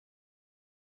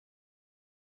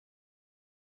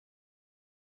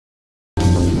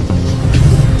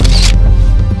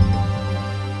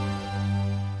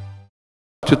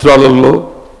చిత్రాలలో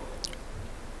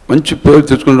మంచి పేరు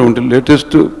తెచ్చుకుంటూ ఉంటే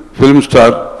latest film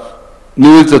star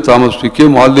Niveda Thomas. She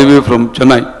came all the way from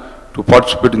Chennai to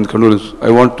participate in the Condolence. I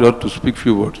want her to speak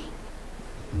few words.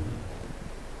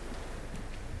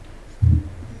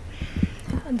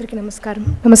 Andariki namaskaram.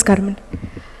 Namaskaram.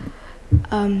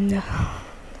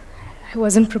 I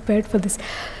wasn't prepared for this.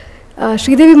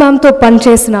 Sridevi ma'am to pan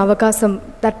chesina avakasam,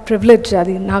 that privilege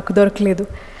adi naaku dorkaledu.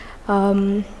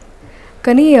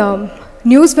 Kani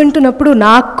news vintunappudu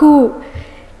naaku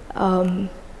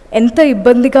enta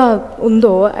ibbandiga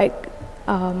undo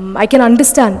I can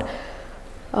understand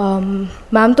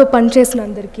ma'am to pan chesina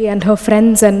andariki and her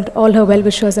friends and all her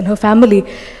well-wishers and her family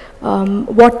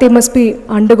what they must be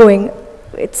undergoing.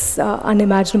 It's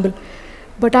unimaginable.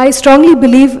 But I strongly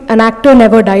believe an actor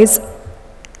never dies.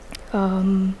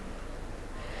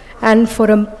 And for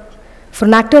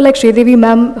an actor like Sridevi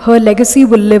ma'am, her legacy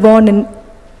will live on in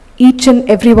each and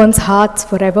everyone's hearts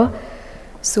forever.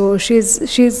 So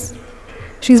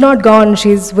she's not gone,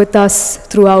 she's with us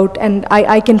throughout, and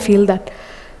I can feel that.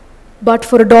 But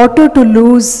for a daughter to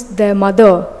lose their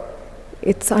mother,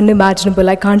 it's unimaginable.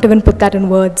 I can't even put that in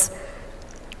words.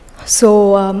 So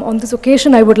on this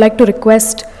occasion, I would like to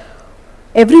request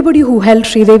everybody who held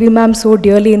Sridevi ma'am so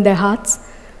dearly in their hearts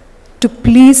to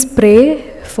please pray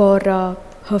for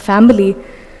her family.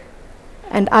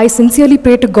 And I sincerely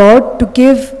pray to God to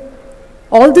give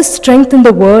all the strength in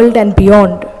the world and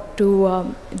beyond to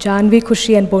Janvi,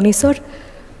 Khushi and Boni sir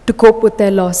to cope with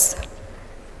their loss.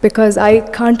 Because I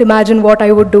can't imagine what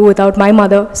I would do without my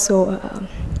mother. So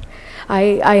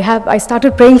I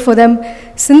started praying for them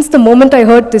since the moment I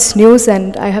heard this news, and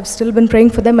I have still been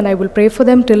praying for them, and I will pray for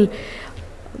them till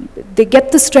they get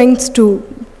the strength to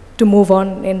move on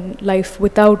in life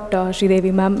without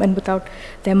Sridevi ma'am and without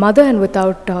their mother and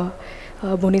without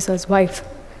Boni sir's wife.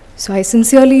 So I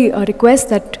sincerely request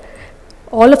that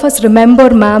all of us remember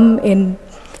ma'am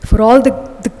for all the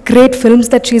great films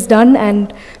that she's done, and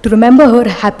to remember her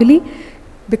happily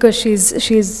because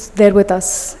she's there with us.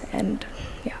 And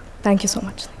yeah, thank you so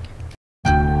much.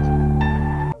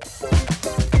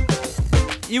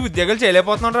 ఈ ఉద్యోగాలు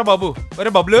చేయలేకపోతున్నాను రా బాబు.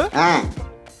 ఒరే బబ్లు,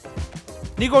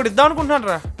 నీకు ఒకటి ఇద్దాం అనుకుంటున్నాను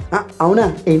రా. అవునా?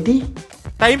 ఏంటి?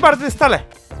 టైం పడుతుంది, ఇస్తాలే.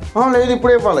 లేదు,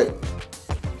 ఇప్పుడే ఇవ్వాలి.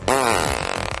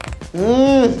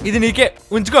 ఇది నీకే,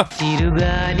 ఉంచుకో.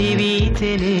 చిరుగాలి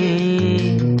వీచెనే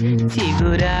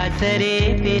చిగురాసరే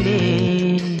పెనే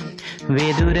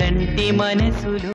వెదురంటి మనసులు